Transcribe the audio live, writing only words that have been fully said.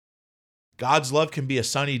God's love can be a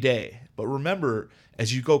sunny day, but remember,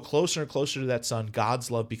 as you go closer and closer to that sun, God's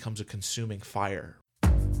love becomes a consuming fire.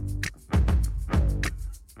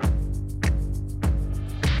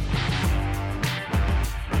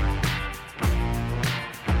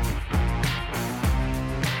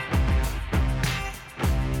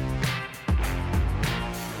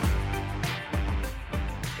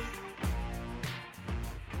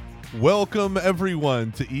 Welcome,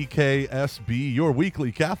 everyone, to EKSB, your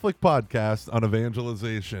weekly Catholic podcast on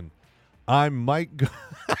evangelization. I'm Mike.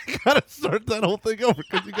 I gotta start that whole thing over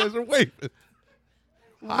because you guys are waving.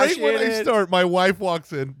 Right when I start, my wife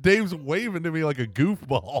walks in. Dave's waving to me like a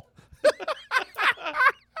goofball.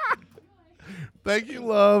 Thank you,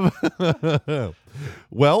 love.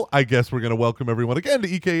 Well, I guess we're going to welcome everyone again to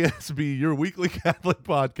EKSB, your weekly Catholic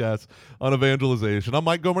podcast on evangelization. I'm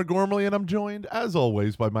Mike Gomer Gormley, and I'm joined, as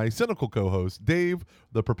always, by my cynical co-host, Dave,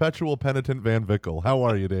 the perpetual penitent Van Vickle. How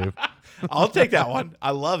are you, Dave? I'll take that one.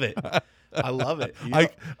 I love it. I love it. You know,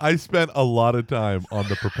 I spent a lot of time on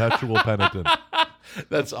the perpetual penitent.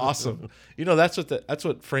 That's awesome. You know, that's what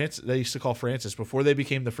they used to call Francis before they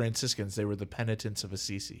became the Franciscans. They were the penitents of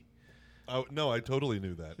Assisi. Oh, no, I totally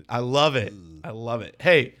knew that. I love it. I love it.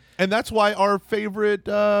 Hey. And that's why our favorite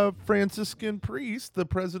Franciscan priest, the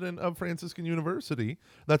president of Franciscan University,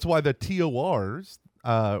 that's why the TORs,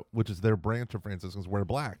 which is their branch of Franciscans, wear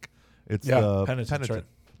black. It's the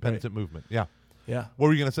penitent movement. Yeah. Yeah. What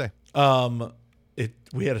were you going to say?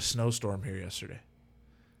 We had a snowstorm here yesterday.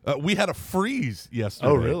 We had a freeze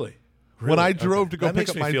yesterday. Oh, really? When I drove to go pick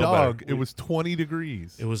up my dog, better. It was 20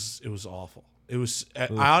 degrees. It was awful. It was. I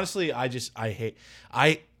honestly, I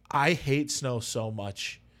hate snow so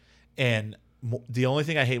much, and the only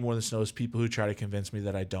thing I hate more than snow is people who try to convince me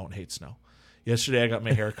that I don't hate snow. Yesterday, I got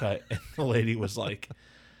my hair cut, and the lady was like,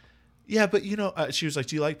 "Yeah, but you know," she was like,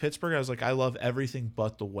 "Do you like Pittsburgh?" I was like, "I love everything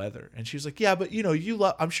but the weather." And she was like, "Yeah, but you know,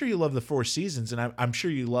 I'm sure you love the four seasons, and I'm sure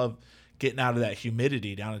you love getting out of that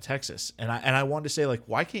humidity down in Texas." And I wanted to say, like,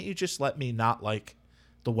 why can't you just let me not like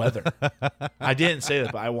the weather? I didn't say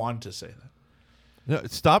that, but I wanted to say that. No,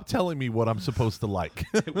 stop telling me what I'm supposed to like.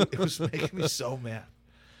 It was making me so mad.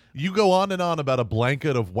 You go on and on about a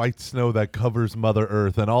blanket of white snow that covers Mother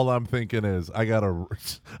Earth, and all I'm thinking is I gotta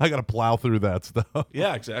plow through that stuff.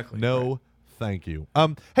 Yeah, exactly. No, right. Thank you.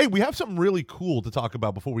 Hey, we have something really cool to talk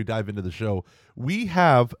about before we dive into the show. We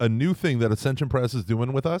have a new thing that Ascension Press is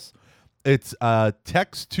doing with us. It's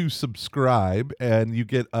text to subscribe, and you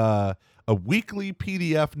get a weekly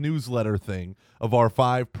PDF newsletter thing of our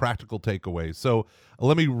 5 practical takeaways. So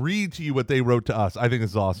let me read to you what they wrote to us. I think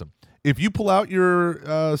this is awesome. If you pull out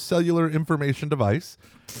your cellular information device,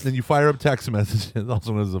 then you fire up text messages,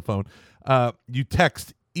 also known as a phone, you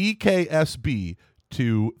text EKSB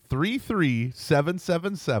to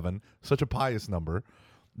 33777, such a pious number.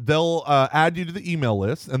 They'll add you to the email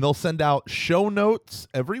list, and they'll send out show notes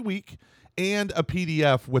every week and a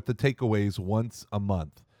PDF with the takeaways once a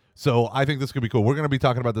month. So I think this could be cool. We're going to be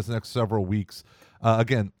talking about this next several weeks.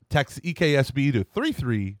 Again, text EKSB to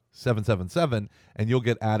 33777, and you'll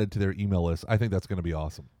get added to their email list. I think that's going to be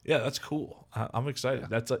awesome. Yeah, that's cool. I'm excited.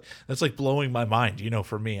 Yeah. That's like blowing my mind. You know,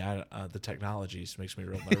 for me, the technologies makes me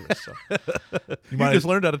real nervous. So. you just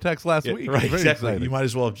learned how to text last week. Right, exactly. Exciting. You might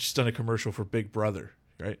as well have just done a commercial for Big Brother,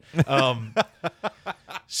 right?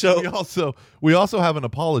 So we also have an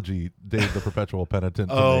apology, Dave, the perpetual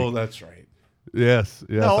penitent. Oh, that's right. Yes.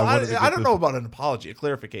 No, I don't know about an apology, a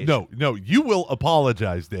clarification. No, you will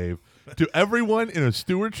apologize, Dave, to everyone in a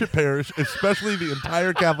stewardship parish, especially the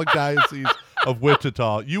entire Catholic Diocese of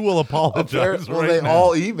Wichita. You will apologize. Well, they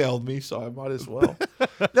all emailed me, so I might as well.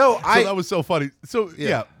 That was so funny. So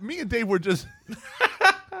yeah, me and Dave were just.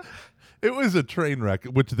 It was a train wreck,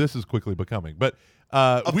 which this is quickly becoming. But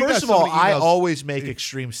first of all, I always make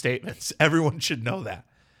extreme statements. Everyone should know that.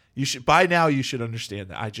 You should by now. You should understand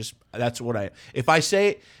that. That's what if I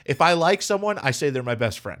like someone, I say they're my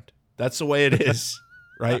best friend. That's the way it is,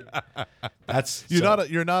 right?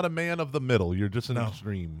 You're not a man of the middle. You're just an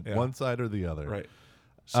extreme, one side or the other. Right.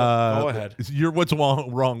 So go ahead. You're what's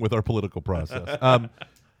wrong with our political process.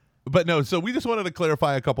 But no, so we just wanted to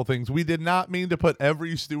clarify a couple things. We did not mean to put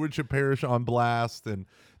every stewardship parish on blast and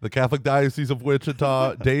the Catholic Diocese of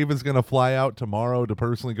Wichita. Dave is going to fly out tomorrow to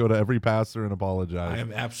personally go to every pastor and apologize. I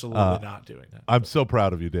am absolutely not doing that. I'm so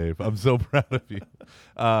proud of you, Dave. I'm so proud of you.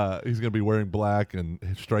 He's going to be wearing black and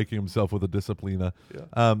striking himself with a disciplina.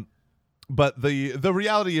 Yeah. But the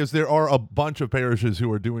reality is there are a bunch of parishes who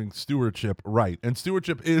are doing stewardship right. And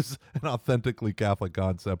stewardship is an authentically Catholic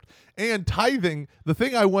concept. And tithing, the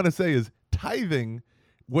thing I want to say is tithing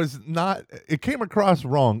was not. It came across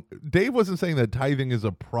wrong. Dave wasn't saying that tithing is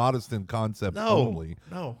a Protestant concept only.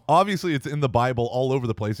 No. Obviously, it's in the Bible all over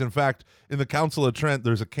the place. In fact, in the Council of Trent,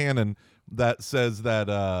 there's a canon that says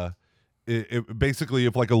that basically,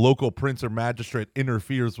 if like a local prince or magistrate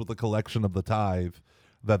interferes with the collection of the tithe,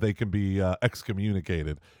 that they can be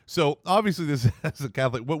excommunicated. So obviously, this as a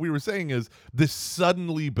Catholic, what we were saying is this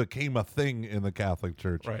suddenly became a thing in the Catholic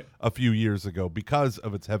Church a few years ago because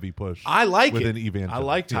of its heavy push. I like within it. evangelism. I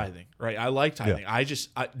like tithing, right? I like tithing.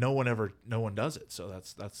 Yeah. No one does it, so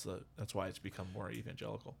that's why it's become more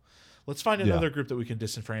evangelical. Let's find another group that we can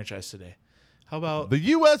disenfranchise today. How about the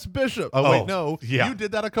U.S. Bishop? Oh wait, no, you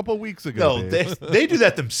did that a couple weeks ago. No, they do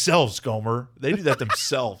that themselves, Gomer. They do that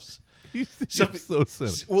themselves. You're so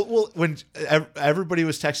cynical. Well, when everybody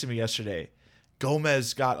was texting me yesterday,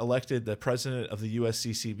 Gomez got elected the president of the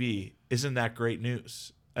USCCB. Isn't that great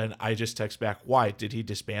news? And I just text back, why? Did he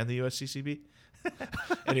disband the USCCB?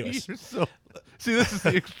 Anyways. See, this is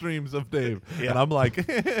the extremes of Dave. And I'm like...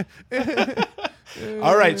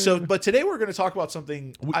 All right, but today we're going to talk about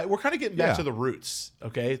something. We're kind of getting back to the roots,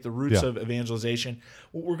 okay? The roots of evangelization.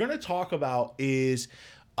 What we're going to talk about is...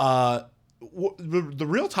 the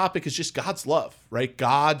real topic is just God's love, right?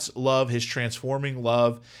 God's love, his transforming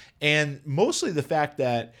love, and mostly the fact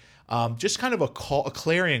that just kind of a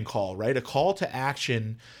clarion call, right? A call to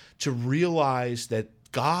action to realize that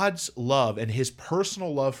God's love and his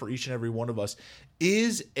personal love for each and every one of us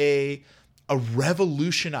is a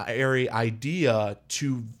revolutionary idea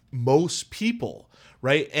to most people,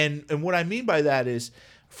 right? And what I mean by that is,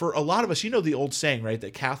 for a lot of us, you know the old saying, right,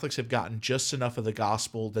 that Catholics have gotten just enough of the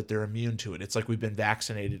gospel that they're immune to it. It's like we've been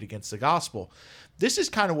vaccinated against the gospel. This is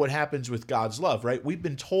kind of what happens with God's love, right? We've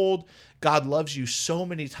been told God loves you so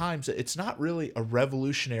many times that it's not really a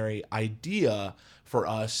revolutionary idea for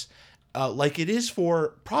us, like it is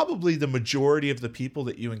for probably the majority of the people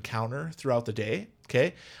that you encounter throughout the day,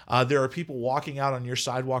 okay? There are people walking out on your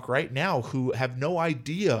sidewalk right now who have no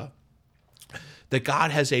idea that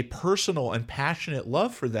God has a personal and passionate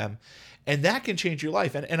love for them, and that can change your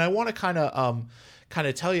life. And I want to kind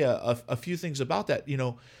of tell you a few things about that. You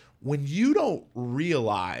know, when you don't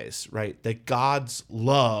realize, right, that God's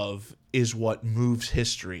love is what moves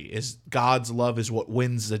history, is God's love is what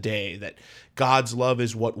wins the day, that God's love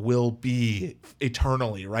is what will be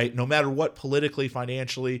eternally, right? No matter what politically,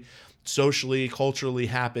 financially, socially, culturally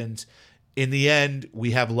happens, in the end,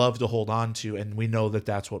 we have love to hold on to, and we know that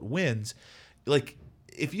that's what wins. Like,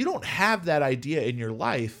 if you don't have that idea in your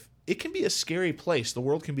life, it can be a scary place. The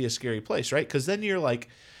world can be a scary place, right? Because then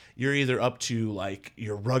you're either up to like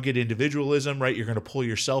your rugged individualism, right? You're going to pull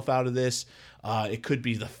yourself out of this. It could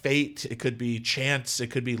be the fate. It could be chance.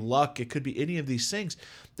 It could be luck. It could be any of these things.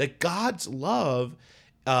 That God's love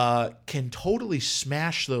can totally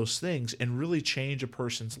smash those things and really change a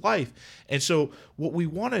person's life. And so what we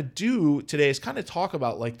want to do today is kind of talk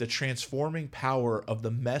about like the transforming power of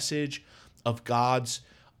the message of God's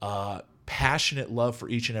passionate love for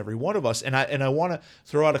each and every one of us. And I want to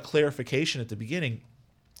throw out a clarification at the beginning.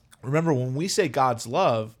 Remember, when we say God's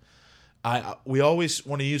love, we always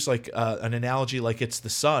want to use like an analogy like it's the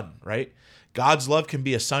sun, right? God's love can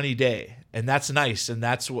be a sunny day, and that's nice, and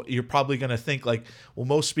that's what you're probably going to think like, well,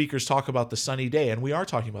 most speakers talk about the sunny day, and we are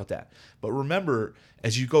talking about that. But remember,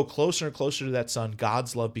 as you go closer and closer to that sun,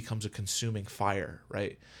 God's love becomes a consuming fire,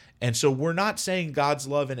 right? And so we're not saying God's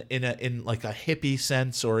love in like a hippie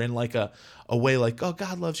sense or in like a way like, oh,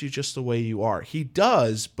 God loves you just the way you are. He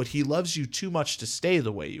does, but he loves you too much to stay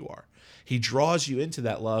the way you are. He draws you into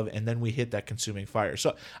that love, and then we hit that consuming fire.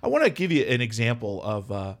 So I want to give you an example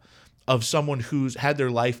of someone who's had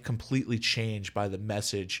their life completely changed by the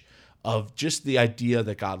message of just the idea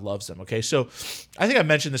that God loves them. Okay, so I think I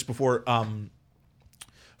mentioned this before.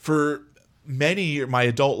 For my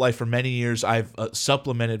adult life, for many years, I've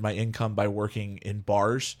supplemented my income by working in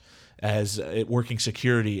bars, working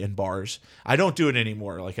security in bars. I don't do it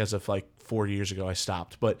anymore. Like as of like 4 years ago, I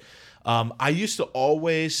stopped. But I used to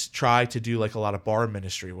always try to do like a lot of bar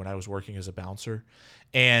ministry when I was working as a bouncer.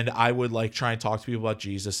 And I would like try and talk to people about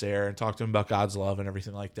Jesus there and talk to them about God's love and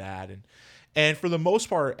everything like that. And for the most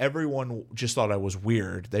part, everyone just thought I was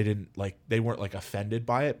weird. They weren't like offended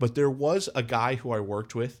by it. But there was a guy who I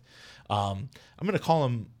worked with. I'm gonna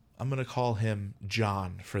call him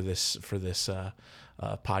John for this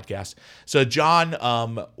podcast. So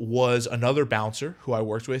John was another bouncer who I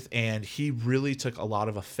worked with, and he really took a lot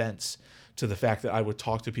of offense to the fact that I would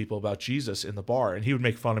talk to people about Jesus in the bar, and he would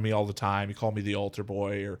make fun of me all the time. He called me the altar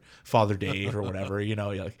boy or Father Dave or whatever.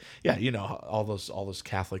 All those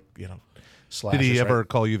Catholic slashes. Did he ever right?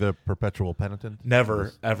 call you the perpetual penitent?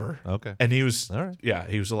 Never, ever. Okay. And he was all right. Yeah,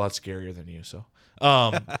 he was a lot scarier than you. So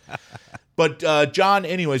But John,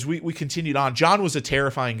 anyways, we continued on. John was a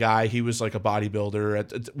terrifying guy. He was like a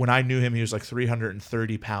bodybuilder. When I knew him, he was like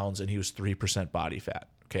 330 pounds and he was 3% body fat.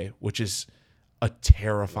 Okay, which is a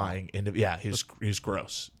terrifying yeah, he's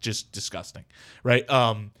gross, just disgusting, right?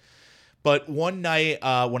 But one night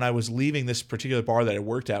when I was leaving this particular bar that I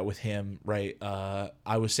worked at with him, right,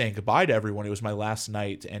 I was saying goodbye to everyone. It was my last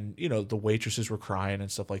night, and the waitresses were crying and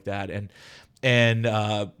stuff like that,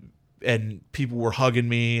 and people were hugging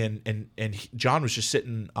me, and John was just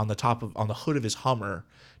sitting on the hood of his Hummer,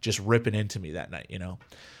 just ripping into me that night,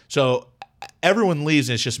 So everyone leaves,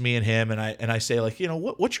 and it's just me and him, and I say like,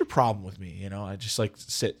 what's your problem with me? I just like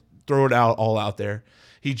throw it all out there.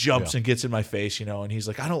 He jumps and gets in my face, and he's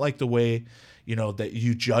like, I don't like the way, that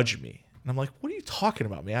you judge me. And I'm like, what are you talking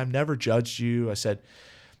about, man? I've never judged you. I said,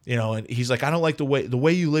 and he's like, I don't like the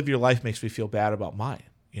way you live your life makes me feel bad about mine.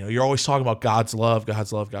 You're always talking about God's love,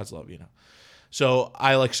 God's love, God's love, So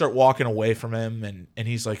I like start walking away from him, and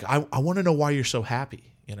he's like, I want to know why you're so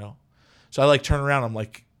happy, So I like turn around. I'm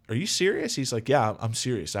like, are you serious? He's like, yeah, I'm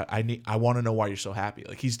serious. I want to know why you're so happy.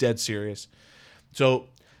 Like, he's dead serious. So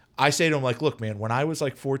I say to him, like, look, man, when I was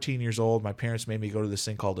like 14 years old, my parents made me go to this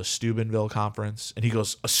thing called a Steubenville conference. And he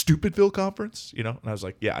goes, a Stupidville conference? And I was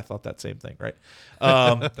like, yeah, I thought that same thing, right?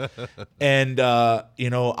 And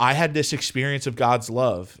I had this experience of God's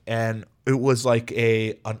love. And it was like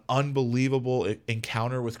an unbelievable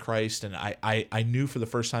encounter with Christ. And I knew for the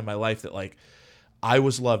first time in my life that, like, I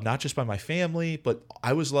was loved not just by my family, but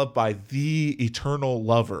I was loved by the eternal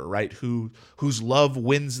lover, right? Whose love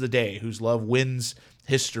wins the day, whose love wins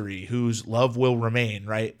history, whose love will remain,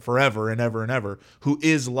 right? Forever and ever and ever, who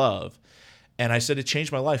is love. And I said, it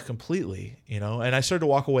changed my life completely, and I started to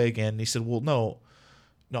walk away again. And he said, well, no,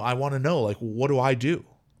 I want to know, like, what do I do?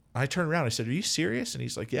 And I turned around. I said, are you serious? And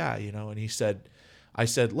he's like, yeah, and I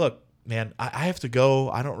said, look, man, I have to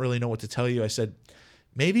go. I don't really know what to tell you. I said,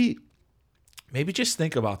 maybe just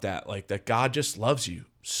think about that, like that God just loves you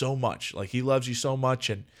so much. Like, he loves you so much.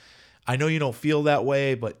 And I know you don't feel that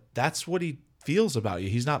way, but that's what he feels about you.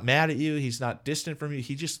 He's not mad at you. He's not distant from you.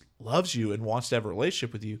 He just loves you and wants to have a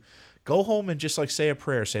relationship with you. Go home and just like say a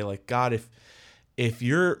prayer. Say like, God, if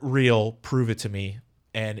you're real, prove it to me.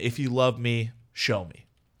 And if you love me, show me.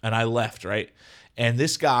 And I left, right? And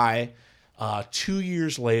this guy, 2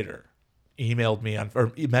 years later, emailed me or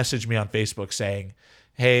messaged me on Facebook saying,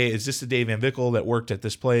 hey, is this the Dave Van Vickle that worked at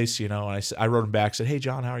this place? And I wrote him back, said, hey,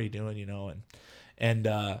 John, how are you doing?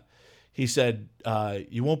 And he said,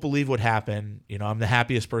 you won't believe what happened. I'm the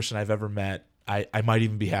happiest person I've ever met. I might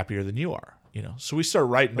even be happier than you are. So we start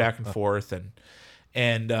writing back and forth,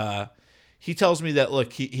 and he tells me that,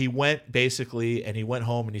 look, he went basically, and he went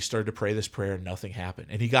home and he started to pray this prayer and nothing happened.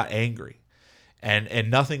 And he got angry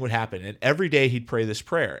and nothing would happen. And every day he'd pray this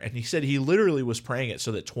prayer. And he said he literally was praying it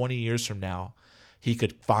so that 20 years from now, he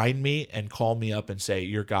could find me and call me up and say,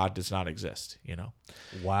 your God does not exist,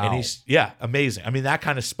 Wow. And he's, amazing. I mean, that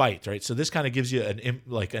kind of spite, right? So this kind of gives you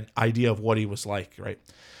an idea of what he was like, right?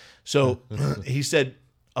 So he said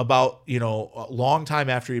about, a long time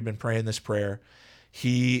after he'd been praying this prayer,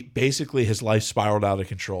 he basically, his life spiraled out of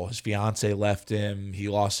control. His fiance left him. He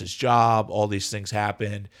lost his job. All these things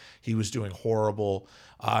happened. He was doing horrible.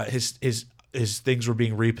 His things were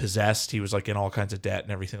being repossessed. He was like in all kinds of debt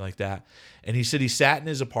and everything like that. And he said he sat in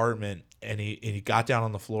his apartment and he got down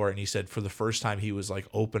on the floor and he said for the first time he was like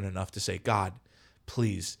open enough to say, God,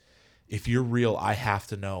 please, if you're real, I have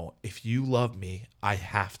to know. If you love me, I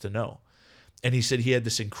have to know. And he said he had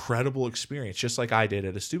this incredible experience, just like I did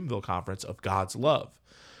at a Steubenville conference, of God's love,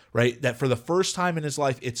 right? That for the first time in his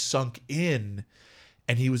life, it sunk in.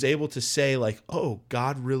 And he was able to say like, oh,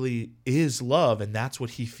 God really is love. And that's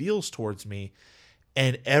what he feels towards me.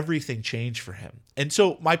 And everything changed for him. And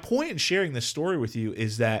so my point in sharing this story with you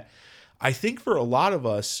is that I think for a lot of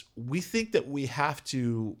us, we think that we have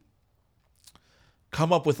to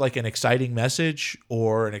come up with like an exciting message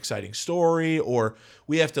or an exciting story, or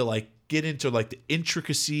we have to like get into like the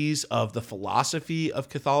intricacies of the philosophy of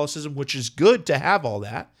Catholicism, which is good to have all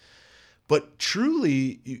that. But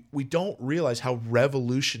truly, we don't realize how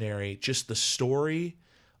revolutionary just the story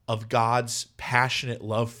of God's passionate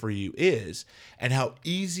love for you is, and how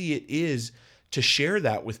easy it is to share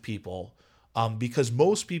that with people, because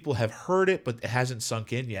most people have heard it, but it hasn't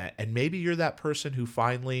sunk in yet. And maybe you're that person who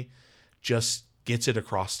finally just gets it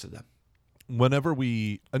across to them. Whenever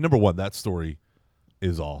number one, that story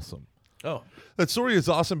is awesome. Oh, that story is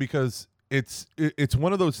awesome because it's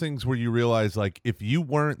one of those things where you realize, like, if you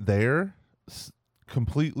weren't there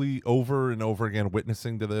completely over and over again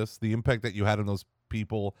witnessing to this, the impact that you had on those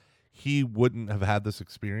people, he wouldn't have had this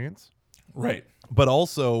experience. Right. But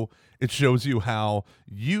also it shows you how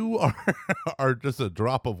you are just a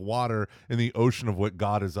drop of water in the ocean of what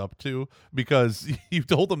God is up to, because you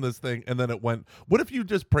told him this thing and then it went. What if you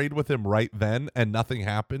just prayed with him right then and nothing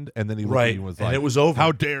happened, and then he looked at you and was like, it was over.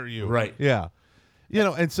 How dare you? Right. Yeah.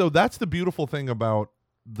 And so that's the beautiful thing about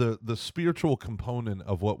the spiritual component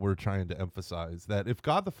of what we're trying to emphasize, that if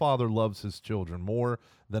God the Father loves his children more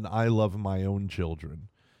than I love my own children,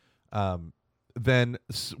 then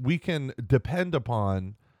we can depend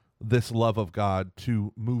upon this love of God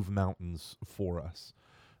to move mountains for us.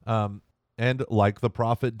 And like the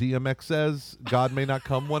prophet DMX says, God may not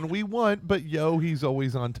come when we want, but he's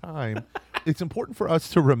always on time. It's important for us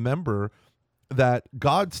to remember that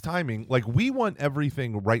God's timing, like we want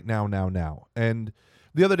everything right now. And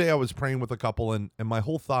the other day I was praying with a couple, and my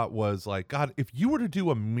whole thought was like, God, if you were to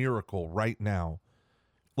do a miracle right now,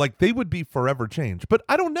 like they would be forever changed. But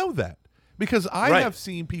I don't know that, because I have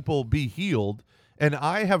seen people be healed, and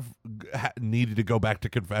I have needed to go back to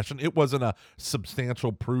confession. It wasn't a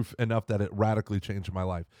substantial proof enough that it radically changed my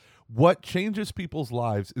life. What changes people's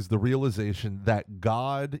lives is the realization that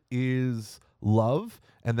God is love,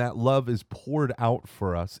 and that love is poured out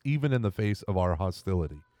for us even in the face of our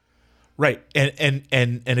hostility. Right. And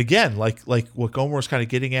again, like what Gomer was kind of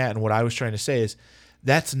getting at, and what I was trying to say is,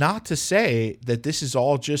 that's not to say that this is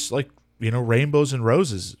all just like, rainbows and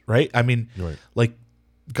roses, right? I mean, like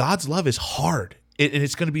God's love is hard. And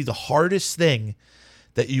it's going to be the hardest thing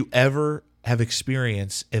that you ever have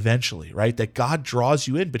experienced eventually, right? That God draws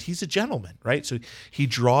you in, but he's a gentleman, right? So he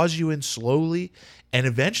draws you in slowly, and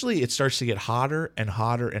eventually it starts to get hotter and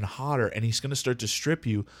hotter and hotter, and he's going to start to strip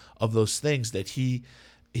you of those things that he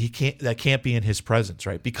can't be in his presence,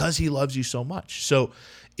 right? Because he loves you so much. So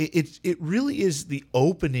it really is the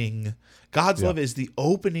opening. God's love is the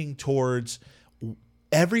opening towards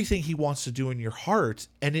everything he wants to do in your heart,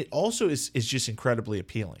 and it also is just incredibly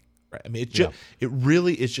appealing, right? I mean, it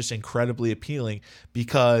really is just incredibly appealing,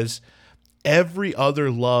 because every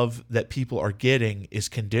other love that people are getting is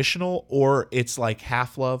conditional, or it's like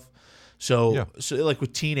half love. So like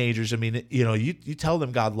with teenagers, I mean, you tell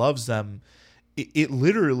them God loves them, it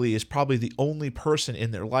literally is probably the only person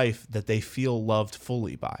in their life that they feel loved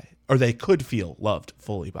fully by, or they could feel loved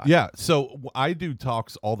fully by. Yeah. So I do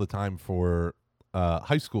talks all the time for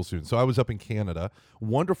high school students. So I was up in Canada,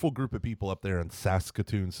 wonderful group of people up there in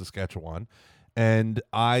Saskatoon, Saskatchewan, and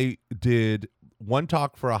I did one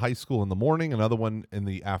talk for a high school in the morning, another one in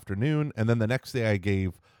the afternoon, and then the next day I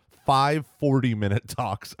gave 5 40-minute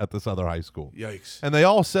talks at this other high school. Yikes. And they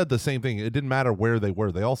all said the same thing. It didn't matter where they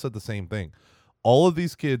were. They all said the same thing. All of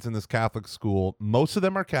these kids in this Catholic school, most of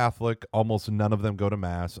them are Catholic, almost none of them go to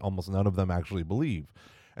Mass, almost none of them actually believe.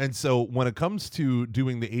 And so when it comes to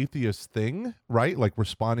doing the atheist thing, right, like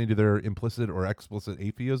responding to their implicit or explicit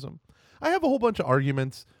atheism, I have a whole bunch of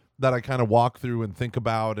arguments that I kind of walk through and think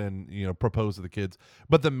about and, propose to the kids.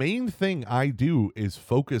 But the main thing I do is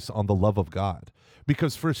focus on the love of God.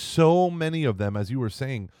 Because for so many of them, as you were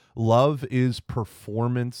saying, love is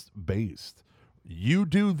performance-based. You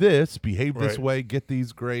do this, behave this way, get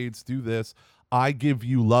these grades, do this. I give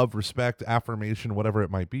you love, respect, affirmation, whatever it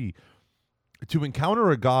might be. To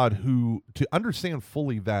encounter a God to understand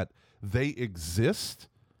fully that they exist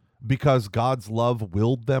because God's love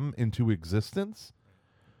willed them into existence,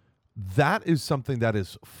 that is something that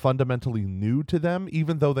is fundamentally new to them,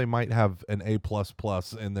 even though they might have an A++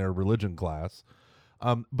 in their religion class.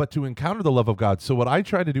 But to encounter the love of God. So what I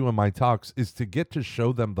try to do in my talks is to get to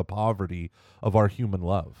show them the poverty of our human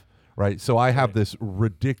love, right? So I have this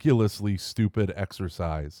ridiculously stupid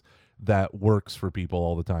exercise that works for people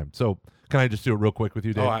all the time. So can I just do it real quick with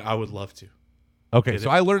you, Dave? Oh, I would love to. Okay, so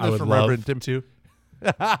I learned this from Reverend Tim too.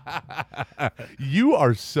 You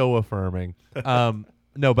are so affirming.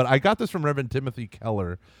 No, but I got this from Reverend Timothy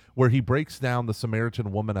Keller, where he breaks down the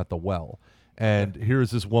Samaritan woman at the well. And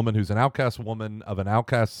here's this woman who's an outcast woman of an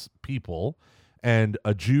outcast people, and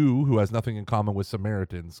a Jew who has nothing in common with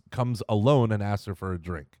Samaritans comes alone and asks her for a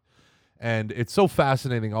drink. And it's so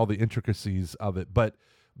fascinating, all the intricacies of it. But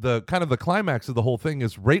the kind of the climax of the whole thing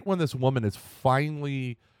is right when this woman is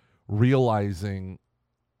finally realizing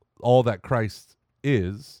all that Christ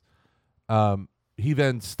is, he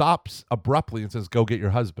then stops abruptly and says, "Go get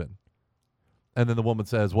your husband." And then the woman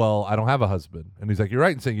says, "Well, I don't have a husband." And he's like, "You're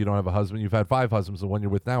right in saying you don't have a husband. You've had 5 husbands. The one you're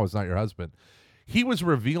with now is not your husband." He was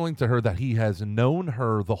revealing to her that he has known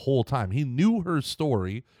her the whole time. He knew her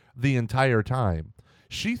story the entire time.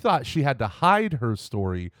 She thought she had to hide her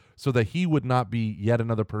story so that he would not be yet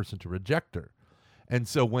another person to reject her. And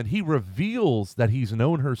so when he reveals that he's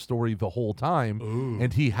known her story the whole time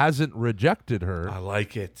and he hasn't rejected her, I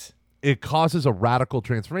like it. it causes a radical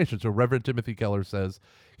transformation. So Reverend Timothy Keller says,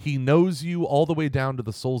 he knows you all the way down to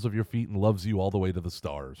the soles of your feet and loves you all the way to the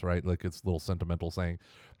stars, right? Like it's a little sentimental saying.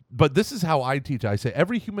 But this is how I teach. I say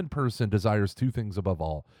every human person desires two things above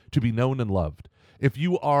all, to be known and loved. If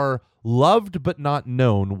you are loved but not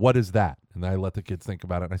known, what is that? And I let the kids think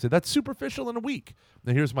about it. And I said, that's superficial and weak.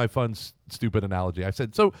 Now here's my fun, stupid analogy. I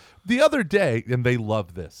said, so the other day, and they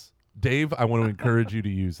love this. Dave, I want to encourage you to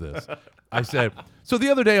use this. I said, so the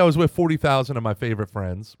other day I was with 40,000 of my favorite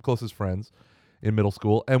friends, closest friends in middle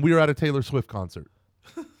school, and we were at a Taylor Swift concert.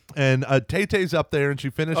 And Tay-Tay's up there, and she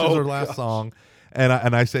finishes her last song, and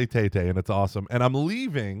I say Tay-Tay, and it's awesome. And I'm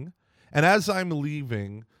leaving, and as I'm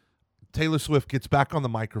leaving, Taylor Swift gets back on the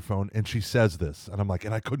microphone, and she says this, and I'm like,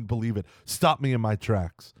 and I couldn't believe it. Stop me in my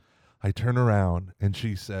tracks. I turn around, and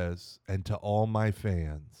she says, and to all my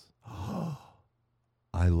fans,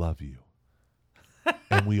 I love you.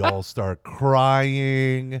 And we all start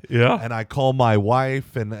crying. Yeah. And I call my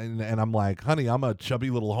wife and I'm like, honey, I'm a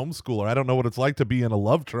chubby little homeschooler. I don't know what it's like to be in a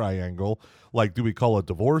love triangle. Like, do we call a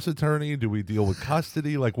divorce attorney? Do we deal with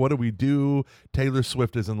custody? Like, what do we do? Taylor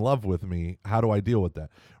Swift is in love with me. How do I deal with that?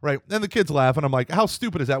 Right. And the kids laugh. And I'm like, how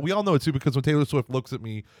stupid is that? We all know it's stupid because when Taylor Swift looks at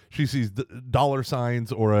me, she sees dollar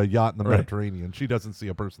signs or a yacht in the Mediterranean. She doesn't see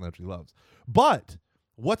a person that she loves. But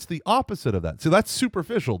what's the opposite of that? So that's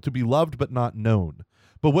superficial, to be loved but not known.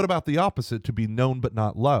 But what about the opposite, to be known but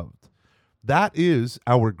not loved? That is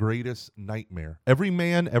our greatest nightmare. Every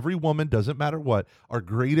man, every woman, doesn't matter what, our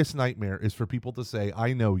greatest nightmare is for people to say,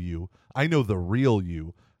 I know you. I know the real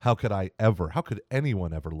you. How could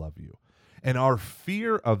anyone ever love you? And our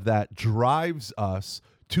fear of that drives us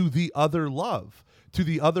to the other love, to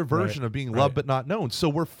the other version of being loved but not known. So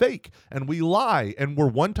we're fake and we lie, and we're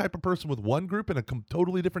one type of person with one group and a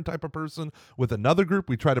totally different type of person with another group.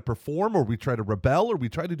 We try to perform, or we try to rebel, or we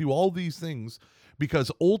try to do all these things because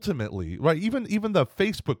ultimately, right, even the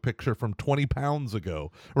Facebook picture from 20 pounds ago,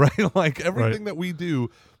 right, like everything that we do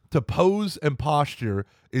to pose and posture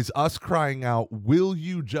is us crying out, will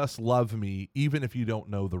you just love me even if you don't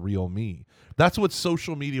know the real me? That's what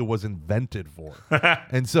social media was invented for.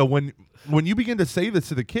 And so when you begin to say this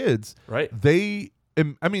to the kids, they,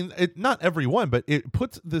 I mean, not everyone, but it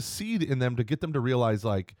puts the seed in them to get them to realize,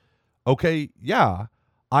 like, okay, yeah,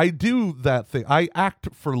 I do that thing. I act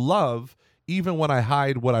for love even when I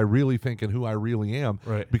hide what I really think and who I really am,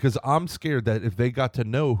 because I'm scared that if they got to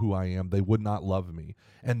know who I am, they would not love me.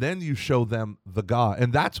 And then you show them the God.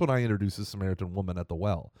 And that's when I introduced the Samaritan woman at the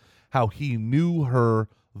well, how he knew her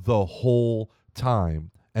the whole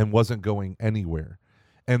time and wasn't going anywhere.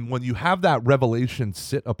 And when you have that revelation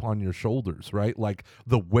sit upon your shoulders, right, like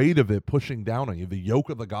the weight of it pushing down on you, the yoke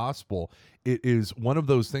of the gospel, it is one of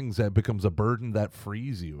those things that becomes a burden that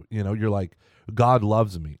frees you. You know, you're like, God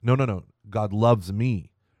loves me. No. God loves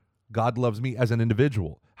me. God loves me as an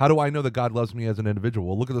individual. How do I know that God loves me as an individual?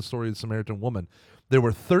 Well, look at the story of the Samaritan woman. There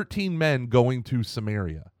were 13 men going to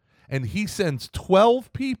Samaria, and he sends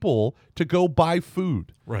 12 people to go buy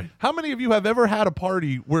food. Right. How many of you have ever had a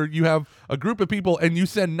party where you have a group of people and you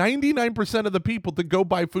send 99% of the people to go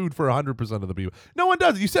buy food for 100% of the people? No one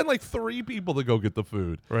does. You send like 3 people to go get the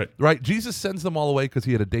food. Right. Jesus sends them all away because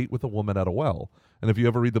he had a date with a woman at a well. And if you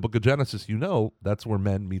ever read the book of Genesis, you know that's where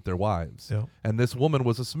men meet their wives. Yeah. And this woman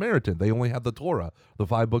was a Samaritan. They only had the Torah, the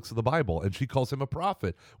 5 books of the Bible. And she calls him a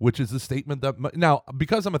prophet, which is the statement that... Now,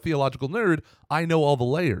 because I'm a theological nerd, I know all the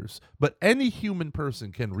layers. But any human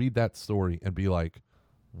person can read that story and be like,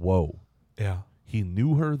 whoa. Yeah. He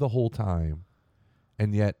knew her the whole time,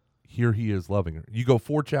 and yet here he is loving her. You go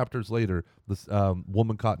 4 chapters later, this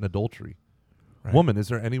woman caught in adultery. Right. Woman, is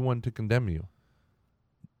there anyone to condemn you?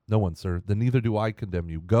 No one, sir. Then neither do I condemn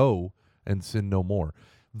you. Go and sin no more.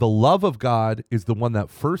 The love of God is the one that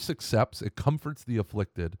first accepts, it comforts the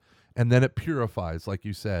afflicted, and then it purifies, like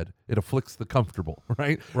you said. It afflicts the comfortable,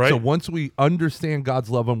 right? So once we understand God's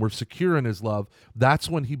love and we're secure in his love, that's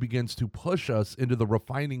when he begins to push us into the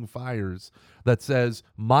refining fires that says,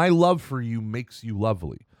 my love for you makes you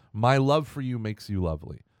lovely. My love for you makes you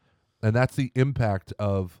lovely. And that's the impact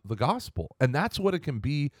of the gospel. And that's what it can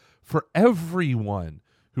be for everyone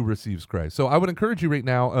who receives Christ. So I would encourage you right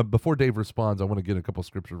now, before Dave responds, I want to get a couple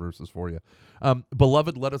scripture verses for you.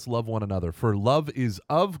 Beloved, let us love one another, for love is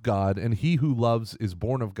of God, and he who loves is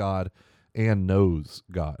born of God and knows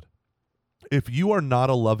God. If you are not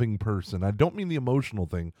a loving person, I don't mean the emotional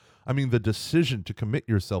thing, I mean the decision to commit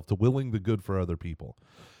yourself to willing the good for other people.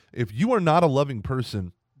 If you are not a loving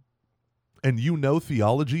person and you know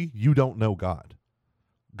theology, you don't know God.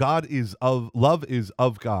 Love is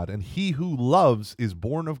of God, and he who loves is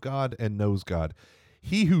born of God and knows God.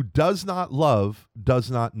 He who does not love does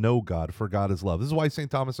not know God, for God is love. This is why St.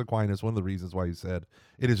 Thomas Aquinas, one of the reasons why he said,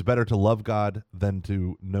 it is better to love God than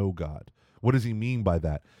to know God. What does he mean by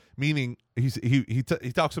that? Meaning, he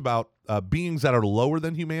talks about beings that are lower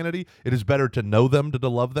than humanity. It is better to know them than to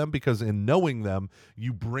love them, because in knowing them,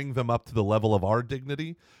 you bring them up to the level of our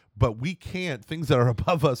dignity. But we can't, things that are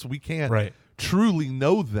above us, we can't truly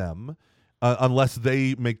know them unless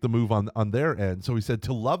they make the move on their end. So he said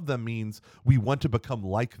to love them means we want to become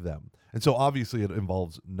like them. And so obviously it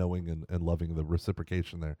involves knowing and loving, the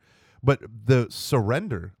reciprocation there. But the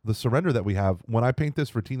surrender that we have, when I paint this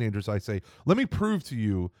for teenagers, I say, let me prove to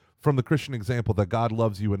you from the Christian example that God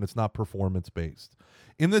loves you and it's not performance-based.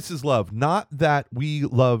 In this is love, not that we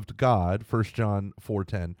loved God, 1 John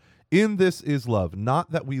 4:10. In this is love,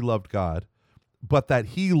 not that we loved God, but that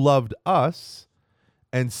he loved us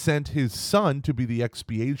and sent his son to be the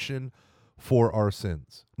expiation for our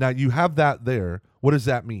sins. Now, you have that there. What does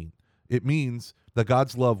that mean? It means that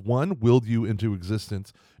God's love, one, willed you into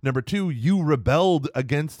existence. Number two, you rebelled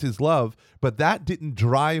against his love, but that didn't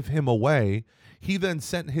drive him away. He then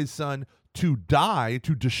sent his son to die,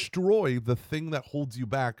 to destroy the thing that holds you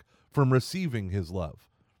back from receiving his love.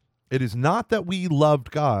 It is not that we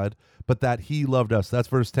loved God, but that he loved us. That's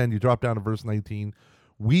verse 10. You drop down to verse 19.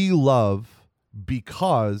 We love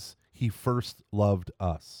because he first loved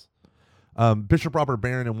us. Bishop Robert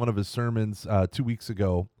Barron, in one of his sermons 2 weeks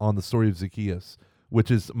ago on the story of Zacchaeus, which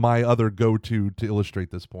is my other go-to to illustrate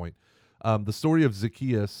this point. The story of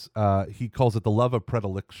Zacchaeus, he calls it the love of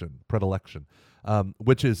predilection,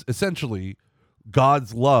 which is essentially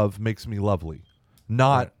God's love makes me lovely,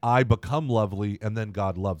 not I become lovely and then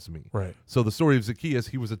God loves me. Right. So the story of Zacchaeus,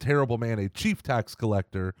 he was a terrible man, a chief tax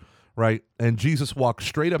collector, right? And Jesus walked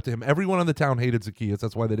straight up to him. Everyone in the town hated Zacchaeus.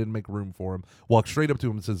 That's why they didn't make room for him. Walked straight up to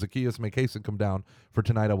him and says, Zacchaeus, make haste and come down, for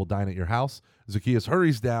tonight I will dine at your house. Zacchaeus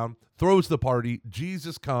hurries down, throws the party.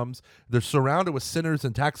 Jesus comes. They're surrounded with sinners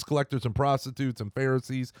and tax collectors and prostitutes and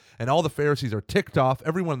Pharisees, and all the Pharisees are ticked off.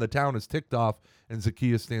 Everyone in the town is ticked off, and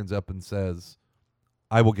Zacchaeus stands up and says,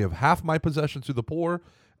 I will give half my possessions to the poor,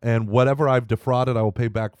 and whatever I've defrauded, I will pay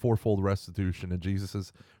back fourfold restitution. And Jesus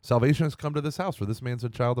says, salvation has come to this house, for this man's a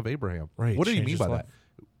child of Abraham. Right. What do you mean by that?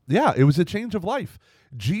 Yeah, it was a change of life.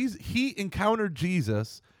 He encountered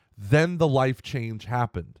Jesus, then the life change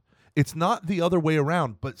happened. It's not the other way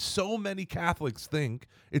around, but so many Catholics think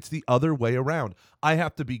it's the other way around. I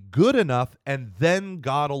have to be good enough, and then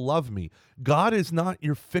God will love me. God is not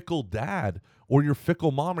your fickle dad or your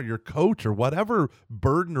fickle mom or your coach or whatever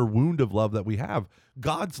burden or wound of love that we have.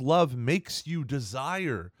 God's love makes you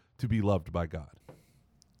desire to be loved by God.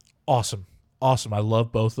 Awesome. I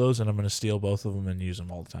love both those, and I'm going to steal both of them and use them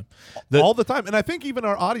all the time. All the time. And I think even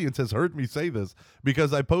our audience has heard me say this,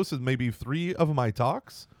 because I posted maybe 3 of my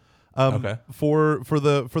talks for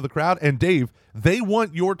the crowd. And Dave, they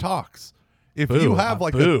want your talks. If you have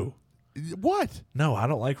like what? No, I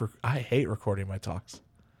don't like. I hate recording my talks.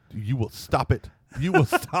 You will stop it. You will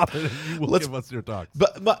stop it. And you will give us your talks.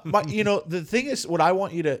 But the thing is, what I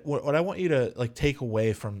want you to like take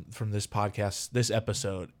away from this podcast, this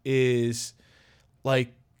episode, is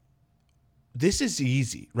like, this is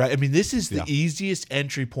easy, right? I mean, this is the easiest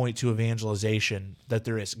entry point to evangelization that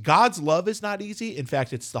there is. God's love is not easy. In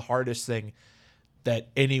fact, it's the hardest thing that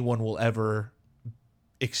anyone will ever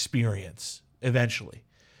experience eventually.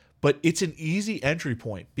 But it's an easy entry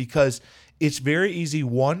point, because it's very easy,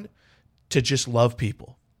 one, to just love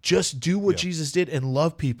people. Just do what Jesus did and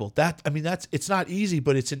love people. It's not easy,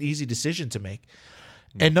 but it's an easy decision to make.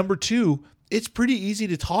 And number two, it's pretty easy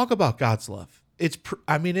to talk about God's love.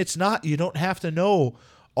 It's not, you don't have to know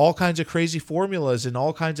all kinds of crazy formulas and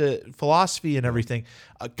all kinds of philosophy and everything.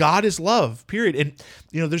 God is love, period. And,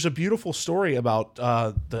 there's a beautiful story about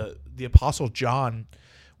the Apostle John,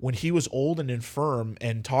 when he was old and infirm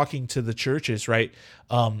and talking to the churches, right?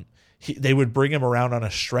 They would bring him around on a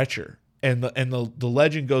stretcher. And the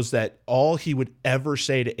legend goes that all he would ever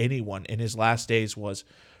say to anyone in his last days was,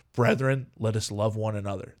 brethren, let us love one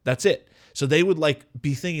another. That's it. So they would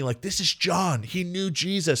be thinking this is John. He knew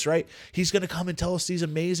Jesus, right? He's going to come and tell us these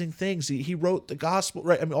amazing things. He wrote the gospel,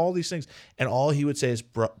 right? I mean, all these things. And all he would say is,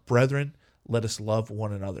 brethren, let us love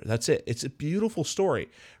one another. That's it. It's a beautiful story,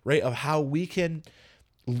 right? Of how we can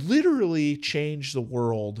literally change the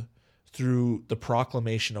world through the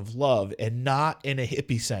proclamation of love, and not in a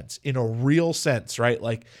hippie sense, in a real sense, right?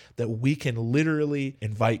 Like that we can literally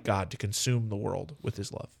invite God to consume the world with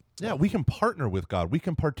his love. Yeah, we can partner with God. We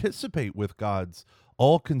can participate with God's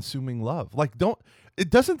all-consuming love.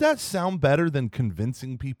 Doesn't that sound better than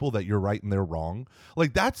convincing people that you're right and they're wrong?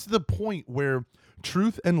 That's the point where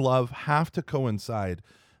truth and love have to coincide.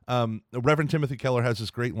 Reverend Timothy Keller has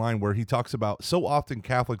this great line where he talks about so often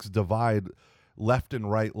Catholics divide left and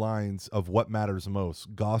right lines of what matters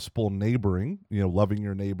most: gospel neighboring, loving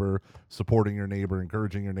your neighbor, supporting your neighbor,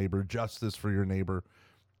 encouraging your neighbor, justice for your neighbor,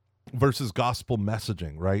 versus gospel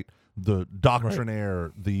messaging, right? The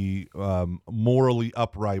doctrinaire, the morally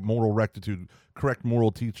upright, moral rectitude, correct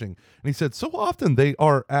moral teaching. And he said, so often they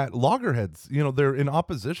are at loggerheads. They're in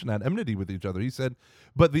opposition, at enmity with each other. He said,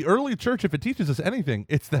 but the early church, if it teaches us anything,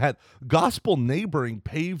 it's that gospel neighboring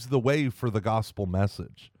paves the way for the gospel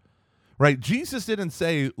message, right? Jesus didn't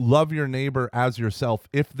say, love your neighbor as yourself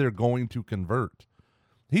if they're going to convert.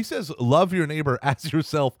 He says, love your neighbor as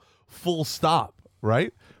yourself, full stop,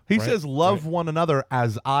 right? He says, love one another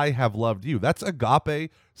as I have loved you. That's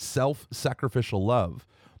agape, self-sacrificial love.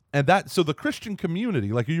 And so the Christian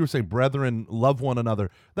community, like you were saying, brethren, love one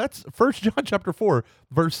another. That's 1 John chapter 4,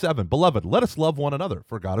 verse 7. Beloved, let us love one another,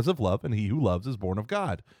 for God is of love, and he who loves is born of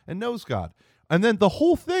God and knows God. And then the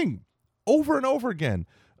whole thing, over and over again,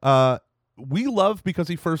 we love because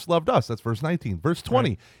he first loved us. That's verse 19. Verse 20,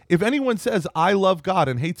 right. If anyone says, I love God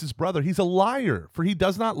and hates his brother, he's a liar, for he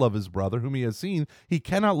does not love his brother whom he has seen. He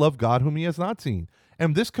cannot love God whom he has not seen.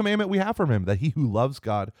 And this commandment we have from him, that he who loves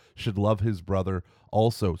God should love his brother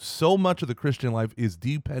also. So much of the Christian life is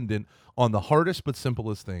dependent on the hardest but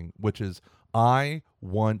simplest thing, which is, I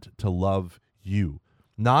want to love you.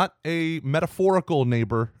 Not a metaphorical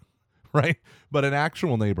neighbor, right? But an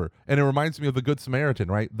actual neighbor. And it reminds me of the Good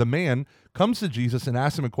Samaritan, right? The man comes to Jesus and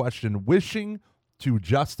asks him a question, wishing to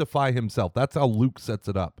justify himself. That's how Luke sets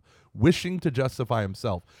it up. Wishing to justify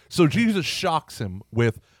himself. So Jesus shocks him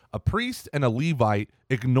with a priest and a Levite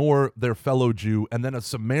ignore their fellow Jew, and then a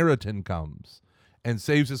Samaritan comes and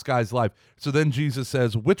saves this guy's life. So then Jesus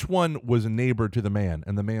says, which one was a neighbor to the man?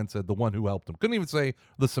 And the man said, the one who helped him. Couldn't even say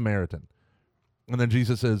the Samaritan. And then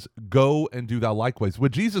Jesus says, go and do thou likewise.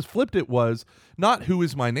 What Jesus flipped it was not who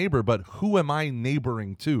is my neighbor, but who am I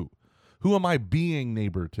neighboring to? Who am I being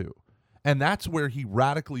neighbor to? And that's where he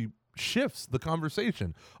radically shifts the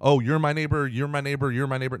conversation. Oh, you're my neighbor, you're my neighbor, you're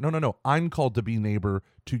my neighbor. No. I'm called to be neighbor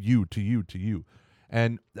to you, to you, to you.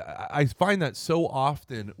 And I find that so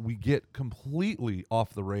often we get completely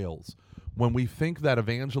off the rails when we think that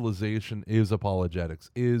evangelization is apologetics,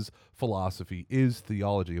 is philosophy, is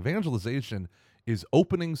theology. Evangelization is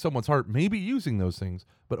opening someone's heart, maybe using those things,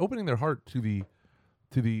 but opening their heart to the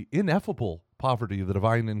ineffable poverty of the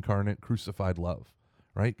divine incarnate crucified love,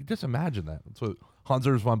 right? Just imagine that. That's what Hans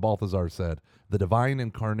Urs von Balthasar said, the divine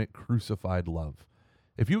incarnate crucified love.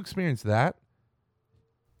 If you experience that,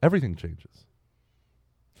 everything changes.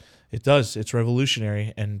 It does. It's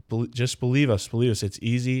revolutionary. And just believe us. It's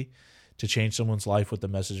easy to change someone's life with the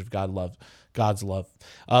message of God's love.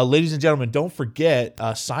 Ladies and gentlemen, don't forget,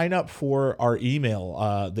 sign up for our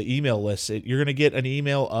email, the email list. You're going to get an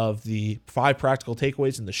email of the 5 practical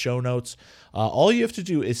takeaways in the show notes. All you have to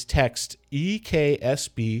do is text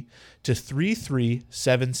EKSB to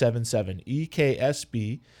 33777.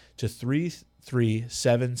 EKSB to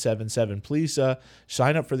 33777. Please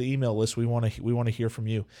sign up for the email list. We want to hear from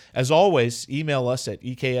you. As always, email us at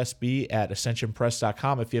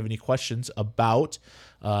eksb@ascensionpress.com if you have any questions about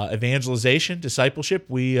evangelization, discipleship.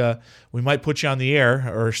 We might put you on the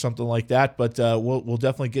air or something like that, but we'll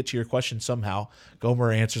definitely get to your questions somehow.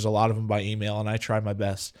 Gomer answers a lot of them by email, and I try my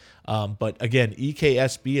best. But again,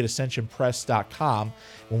 eksb@ascensionpress.com.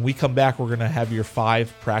 When we come back, we're going to have your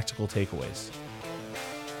 5 practical takeaways.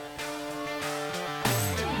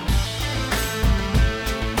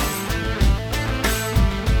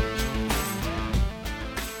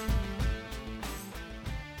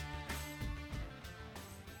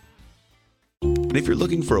 And if you're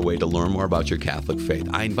looking for a way to learn more about your Catholic faith,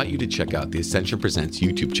 I invite you to check out the Ascension Presents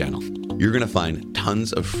YouTube channel. You're going to find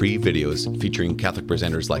tons of free videos featuring Catholic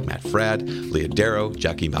presenters like Matt Fradd, Leah Darrow,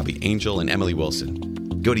 Jackie Bobby Angel, and Emily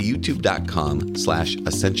Wilson. Go to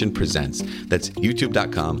youtube.com/Ascension Presents. That's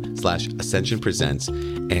youtube.com/Ascension Presents.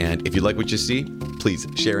 And if you like what you see, please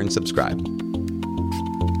share and subscribe.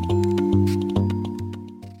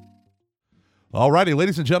 Alrighty,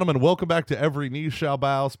 ladies and gentlemen, welcome back to Every Knee Shall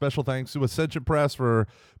Bow. Special thanks to Ascension Press for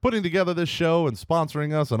putting together this show and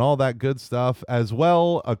sponsoring us and all that good stuff. As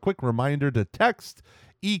well, a quick reminder to text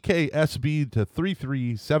EKSB to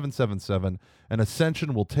 33777, and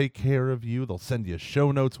Ascension will take care of you. They'll send you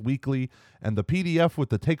show notes weekly and the PDF with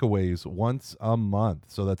the takeaways once a month.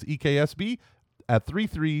 So that's EKSB at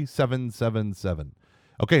 33777.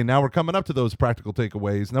 Okay, now we're coming up to those practical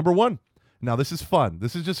takeaways. Number 1. Now, this is fun.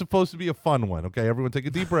 This is just supposed to be a fun one, okay? Everyone take a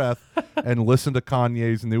deep breath and listen to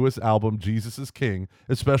Kanye's newest album, Jesus is King,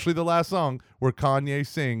 especially the last song where Kanye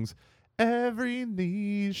sings, every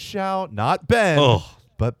knee shall not bend,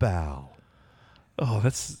 but bow. Oh,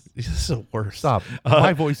 this is the worst. Stop.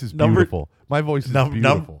 My voice is beautiful. My voice is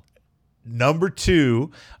beautiful. Number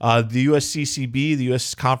 2, the USCCB, the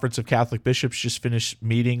U.S. Conference of Catholic Bishops, just finished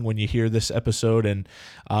meeting when you hear this episode, and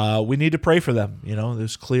we need to pray for them. You know,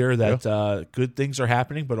 it's clear that good things are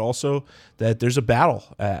happening, but also that there's a battle.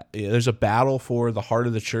 There's a battle for the heart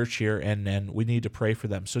of the church here, and we need to pray for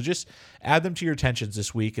them. So just add them to your attentions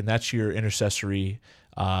this week, and that's your intercessory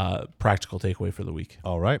practical takeaway for the week.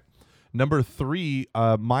 All right. Number 3,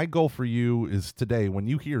 my goal for you is today, when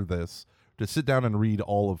you hear this, to sit down and read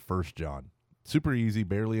all of 1 John. Super easy,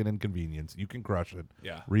 barely an inconvenience. You can crush it.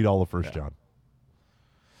 Yeah. Read all of 1 John.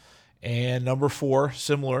 And number 4,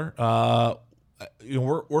 similar.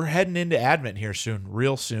 We're heading into Advent here soon,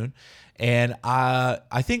 real soon. And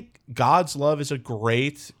I think God's love is a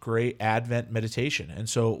great Advent meditation. And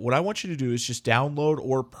so what I want you to do is just download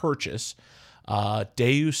or purchase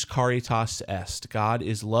Deus Caritas Est, God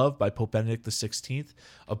is Love by Pope Benedict XVI,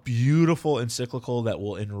 a beautiful encyclical that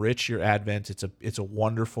will enrich your Advent. It's a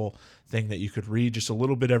wonderful thing that you could read just a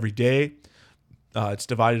little bit every day. It's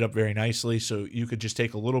divided up very nicely, so you could just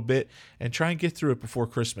take a little bit and try and get through it before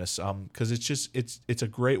Christmas, because it's a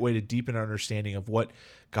great way to deepen our understanding of what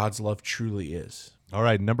God's love truly is. All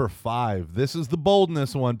right, number 5. This is the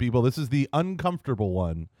boldness one, people. This is the uncomfortable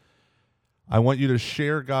one. I want you to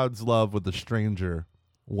share God's love with a stranger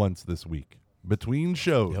once this week. Between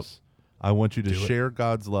shows, I want you to share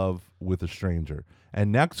God's love with a stranger.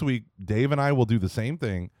 And next week, Dave and I will do the same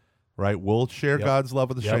thing, right? We'll share God's love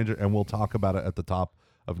with a stranger, and we'll talk about it at the top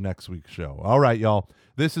of next week's show. All right, y'all.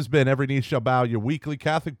 This has been Every Knee Shall Bow, your weekly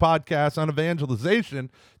Catholic podcast on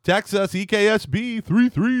evangelization. Text us, EKSB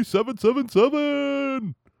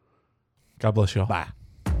 33777. God bless y'all. Bye.